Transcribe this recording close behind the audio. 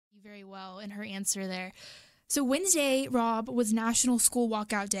very well in her answer there. So Wednesday, Rob, was National School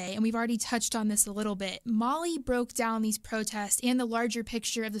Walkout Day, and we've already touched on this a little bit. Mollie broke down these protests and the larger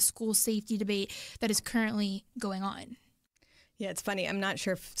picture of the school safety debate that is currently going on. Yeah, it's funny. I'm not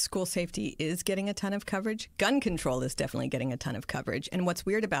sure if school safety is getting a ton of coverage. Gun control is definitely getting a ton of coverage. And what's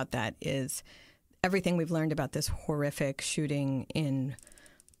weird about that is everything we've learned about this horrific shooting in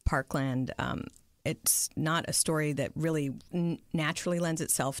Parkland, it's not a story that really naturally lends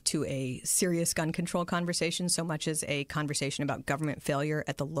itself to a serious gun control conversation so much as a conversation about government failure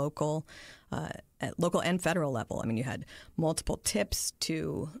at the local and federal level. I mean, you had multiple tips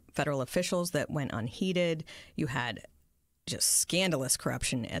to federal officials that went unheeded. You had just scandalous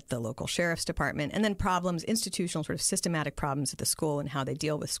corruption at the local sheriff's department, and then problems, institutional sort of systematic problems at the school and how they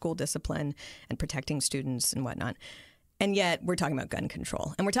deal with school discipline and protecting students and whatnot. And yet we're talking about gun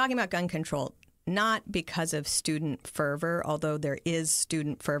control. And we're talking about gun control not because of student fervor, although there is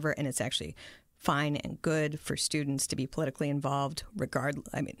student fervor, and it's actually fine and good for students to be politically involved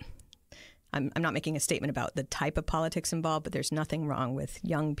I mean, I'm not making a statement about the type of politics involved, but there's nothing wrong with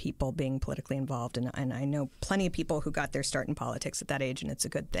young people being politically involved. And I know plenty of people who got their start in politics at that age, and it's a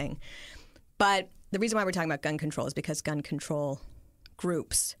good thing. But the reason why we're talking about gun control is because gun control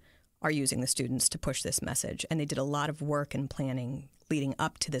groups are using the students to push this message. And they did a lot of work and planning leading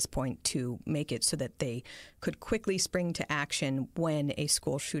up to this point to make it so that they could quickly spring to action when a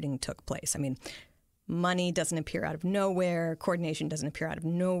school shooting took place. I mean, money doesn't appear out of nowhere. Coordination doesn't appear out of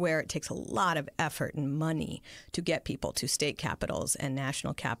nowhere. It takes a lot of effort and money to get people to state capitals and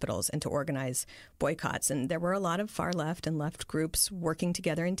national capitals and to organize boycotts. And there were a lot of far left and left groups working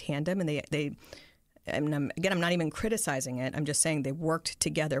together in tandem. And I'm not even criticizing it. I'm just saying they worked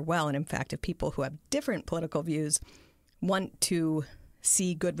together well. And in fact, if people who have different political views want to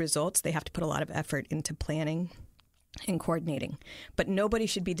see good results, they have to put a lot of effort into planning and coordinating. But nobody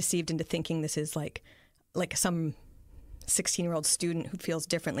should be deceived into thinking this is like some 16-year-old student who feels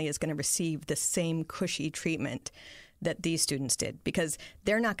differently is going to receive the same cushy treatment that these students did, because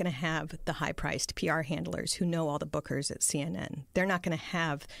they're not going to have the high-priced PR handlers who know all the bookers at CNN. They're not going to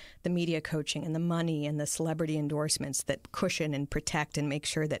have the media coaching and the money and the celebrity endorsements that cushion and protect and make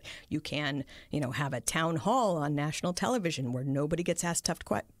sure that you can, have a town hall on national television where nobody gets asked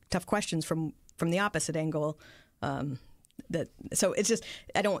tough questions from the opposite angle. So it's just,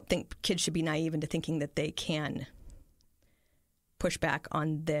 I don't think kids should be naive into thinking that they can push back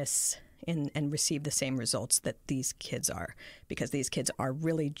on this and receive the same results that these kids are, because these kids are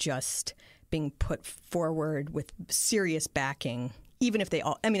really just being put forward with serious backing, even if they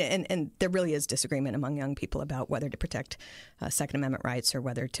all, and there really is disagreement among young people about whether to protect Second Amendment rights or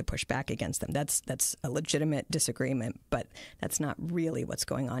whether to push back against them. That's a legitimate disagreement, but that's not really what's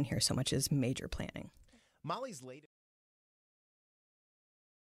going on here so much as major planning. Mollie's latest